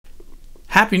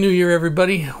Happy New Year,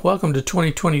 everybody. Welcome to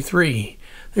 2023.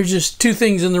 There's just two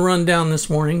things in the rundown this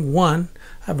morning. One,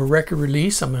 I have a record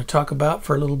release I'm going to talk about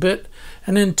for a little bit.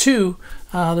 And then two,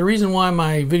 the reason why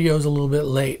my video is a little bit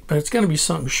late, but it's going to be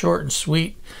something short and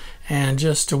sweet, and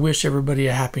just to wish everybody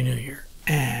a Happy New Year.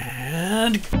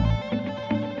 And...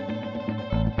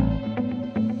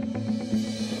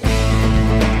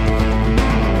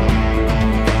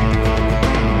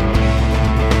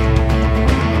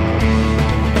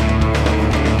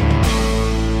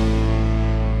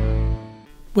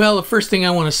 well, the first thing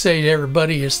I want to say to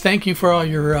everybody is thank you for all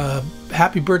your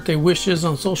happy birthday wishes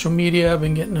on social media. I've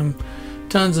been getting them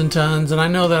tons and tons, and I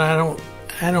know that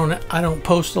I don't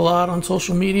post a lot on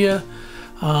social media,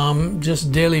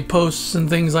 just daily posts and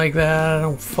things like that. I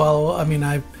don't follow. I mean,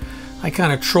 I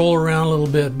kind of troll around a little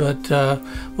bit, but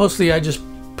mostly I just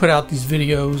put out these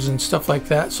videos and stuff like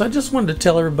that. So I just wanted to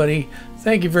tell everybody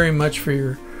thank you very much for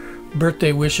your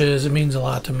birthday wishes. It means a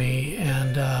lot to me.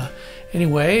 And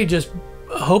anyway, just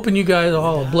hoping you guys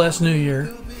all a blessed new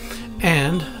year.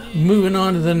 And moving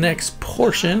on to the next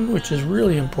portion, which is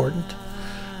really important.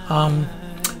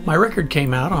 My record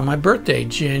came out on my birthday,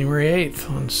 January 8th,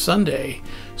 on Sunday.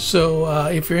 So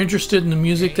if you're interested in the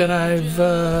music that I've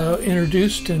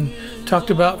introduced and talked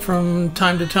about from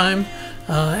time to time,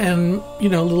 and you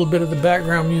know, a little bit of the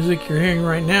background music you're hearing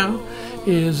right now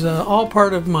is all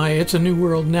part of my It's a New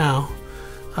World Now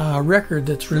record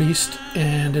that's released,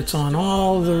 and it's on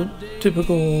all the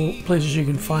typical places you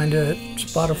can find it: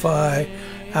 Spotify,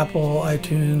 Apple,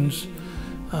 iTunes,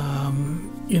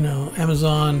 you know,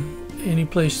 Amazon, any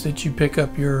place that you pick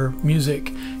up your music.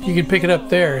 You can pick it up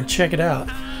there and check it out.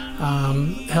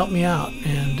 Help me out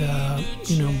and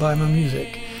you know, buy my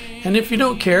music. And if you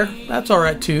don't care, that's all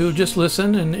right too. Just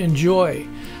listen and enjoy.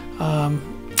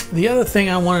 The other thing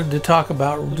I wanted to talk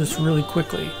about just really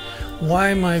quickly,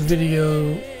 why my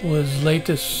video was late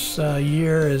this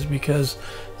year, is because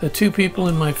the two people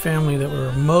in my family that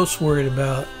were most worried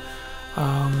about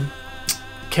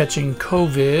catching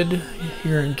COVID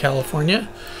here in California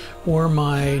were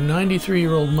my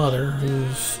 93-year-old mother,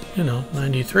 who's, you know,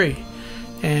 93,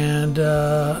 and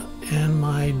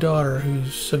my daughter,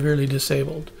 who's severely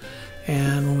disabled.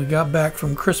 And when we got back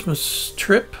from Christmas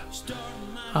trip,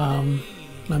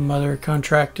 my mother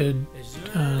contracted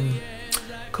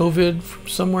COVID from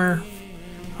somewhere.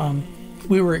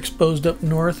 We were exposed up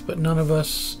north, but none of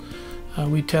us,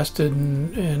 we tested,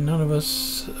 and none of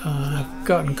us have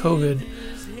gotten COVID.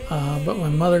 But my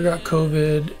mother got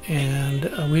COVID,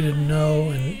 and we didn't know,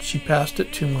 and she passed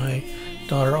it to my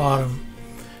daughter Autumn.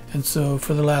 And so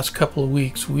for the last couple of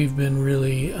weeks, we've been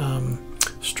really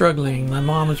struggling. My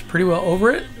mom is pretty well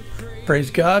over it, praise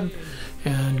God,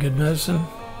 and good medicine.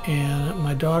 And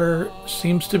my daughter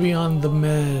seems to be on the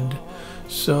mend.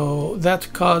 So that's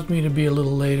caused me to be a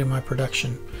little late in my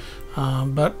production.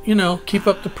 But, you know, keep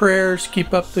up the prayers,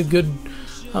 keep up the good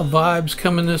vibes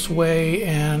coming this way,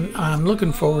 and I'm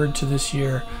looking forward to this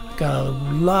year. I've got a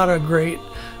lot of great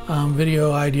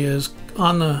video ideas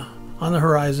on the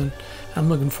horizon. I'm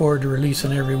looking forward to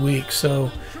releasing every week.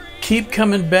 So keep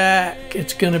coming back.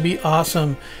 It's going to be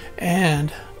awesome.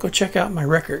 And go check out my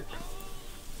record.